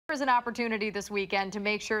There's an opportunity this weekend to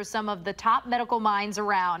make sure some of the top medical minds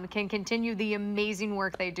around can continue the amazing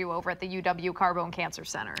work they do over at the UW Carbone Cancer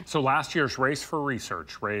Center. So last year's Race for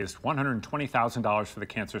Research raised $120,000 for the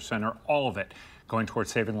Cancer Center, all of it going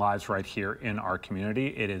towards saving lives right here in our community.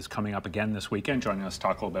 It is coming up again this weekend. Joining us to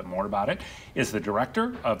talk a little bit more about it is the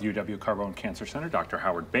director of the UW Carbone Cancer Center, Dr.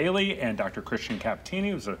 Howard Bailey, and Dr. Christian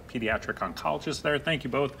Capitini, who's a pediatric oncologist there. Thank you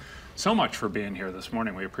both so much for being here this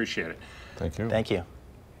morning. We appreciate it. Thank you. Thank you.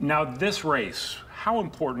 Now, this race, how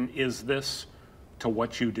important is this to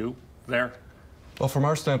what you do there? Well, from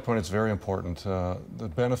our standpoint, it's very important. The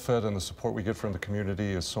benefit and the support we get from the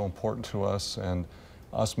community is so important to us, and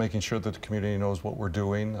us making sure that the community knows what we're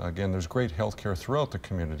doing. Again, there's great health care throughout the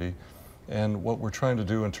community, and what we're trying to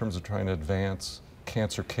do in terms of trying to advance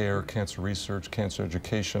cancer care, cancer research, cancer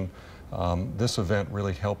education, this event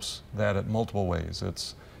really helps that in multiple ways.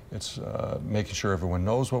 It's making sure everyone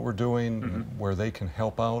knows what we're doing, where they can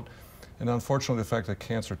help out. And unfortunately, the fact that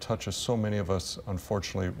cancer touches so many of us,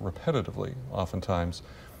 unfortunately, repetitively, oftentimes,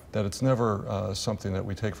 that it's never something that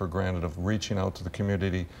we take for granted of reaching out to the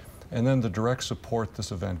community. And then the direct support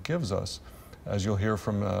this event gives us, as you'll hear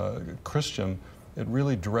from Christian, it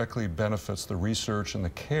really directly benefits the research and the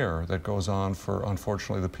care that goes on for,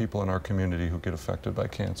 unfortunately, the people in our community who get affected by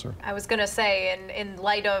cancer. I was going to say, in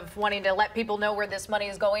light of wanting to let people know where this money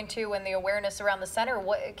is going to and the awareness around the center,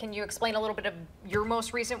 can you explain a little bit of your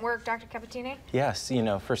most recent work, Dr. Capitini? Yes, you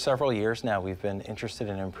know, for several years now, we've been interested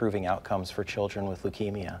in improving outcomes for children with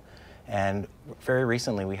leukemia. And very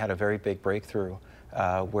recently, we had a very big breakthrough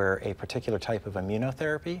where a particular type of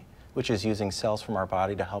immunotherapy, which is using cells from our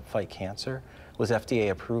body to help fight cancer, was FDA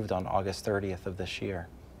approved on August 30th of this year.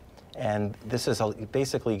 And this is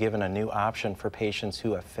basically given a new option for patients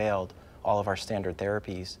who have failed all of our standard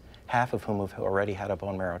therapies, half of whom have already had a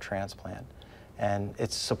bone marrow transplant. And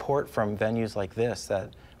it's support from venues like this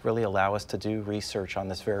that really allow us to do research on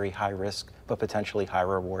this very high risk but potentially high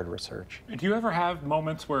reward research. Do you ever have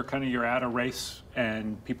moments where kind of you're at a race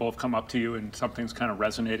and people have come up to you and something's kind of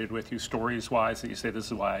resonated with you stories-wise that you say, this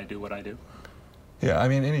is why I do what I do? Yeah, I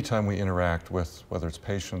mean, anytime we interact with, whether it's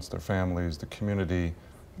patients, their families, the community,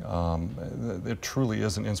 it truly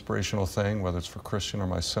is an inspirational thing, whether it's for Christian or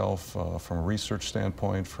myself, from a research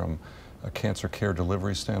standpoint, from a cancer care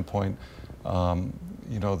delivery standpoint.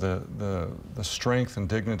 You know, the strength and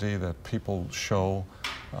dignity that people show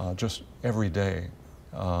just every day,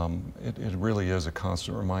 it really is a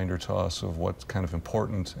constant reminder to us of what's kind of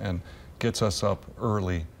important and gets us up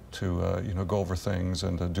early to you know, go over things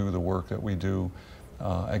and to do the work that we do.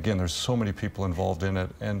 Again, there's so many people involved in it,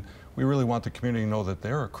 and we really want the community to know that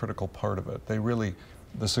they're a critical part of it. They really,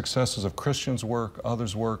 the successes of Christian's work,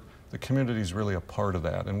 others' work, the community is really a part of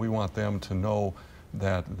that, and we want them to know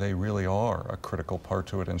that they really are a critical part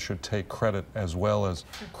to it and should take credit as well as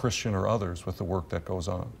Christian or others with the work that goes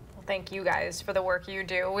on. Thank you guys for the work you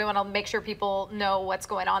do. We want to make sure people know what's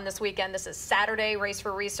going on this weekend. This is Saturday, Race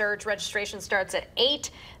for Research. Registration starts at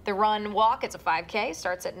 8. The run walk, it's a 5K,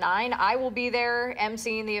 starts at 9. I will be there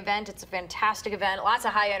emceeing the event. It's a fantastic event, lots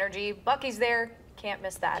of high energy. Bucky's there. Can't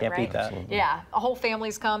miss that, Can't right? beat that. Yeah, a whole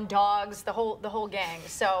family's come, dogs, the whole gang.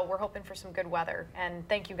 So we're hoping for some good weather. And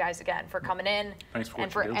thank you guys again for coming in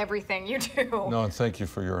and for everything you do. No, and thank you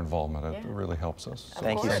for your involvement. It really helps us.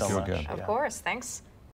 Thank you so much. Again. Of course, thanks.